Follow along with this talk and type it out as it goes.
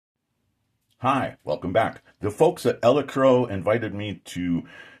Hi, welcome back. The folks at Elecrow invited me to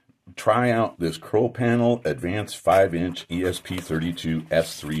try out this CrowPanel Advance 5-inch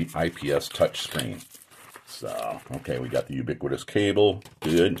ESP32-S3 IPS touchscreen. So, okay, we got the ubiquitous cable.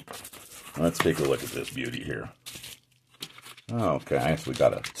 Good. Let's take a look at this beauty here. Okay, so we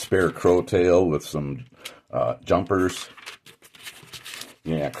got a spare crow tail with some jumpers.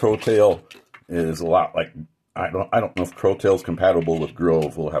 Yeah, crow tail is a lot like, I don't know if crow tail is compatible with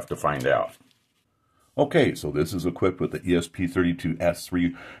Grove. We'll have to find out. Okay, so this is equipped with the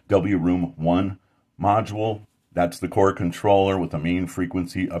ESP32-S3 W-Room 1 module. That's the core controller with a main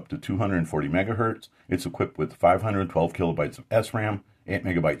frequency up to 240 megahertz. It's equipped with 512 kilobytes of SRAM, 8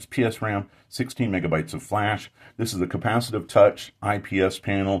 megabytes PSRAM, 16 megabytes of flash. This is a capacitive touch IPS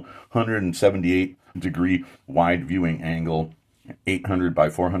panel, 178 degree wide viewing angle, 800 by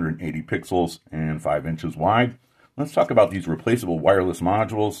 480 pixels, and 5 inches wide. Let's talk about these replaceable wireless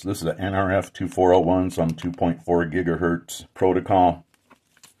modules. This is an NRF2401, some 2.4 gigahertz protocol.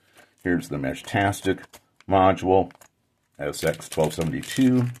 Here's the Meshtastic module,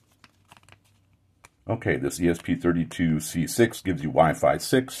 SX1272. Okay, this ESP32C6 gives you Wi-Fi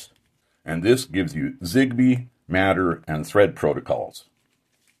 6, and this gives you Zigbee, Matter, and Thread protocols.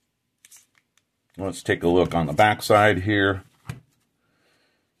 Let's take a look on the back side here.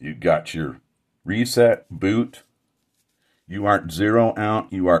 You've got your reset, boot, UART 0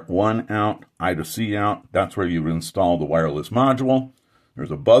 out, UART 1 out, I to C out. That's where you would install the wireless module.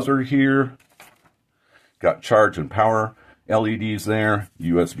 There's a buzzer here. Got charge and power LEDs there,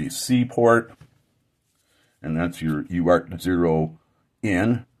 USB-C port, and that's your UART 0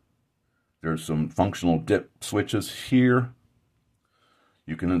 in. There's some functional dip switches here.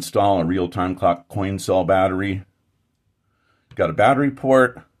 You can install a real-time clock coin cell battery. Got a battery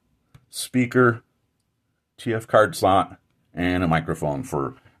port, speaker, TF card slot, and a microphone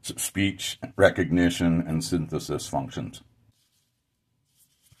for speech recognition and synthesis functions.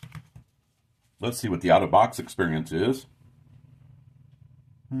 Let's see what the out-of-box experience is.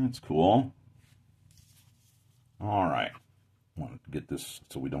 That's cool. All right. I want to get this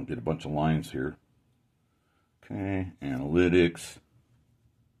so we don't get a bunch of lines here. Okay, analytics.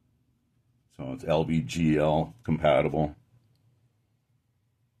 So it's LVGL compatible.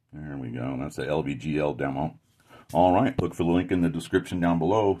 There we go. That's the LVGL demo. All right. Look for the link in the description down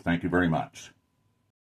below. Thank you very much.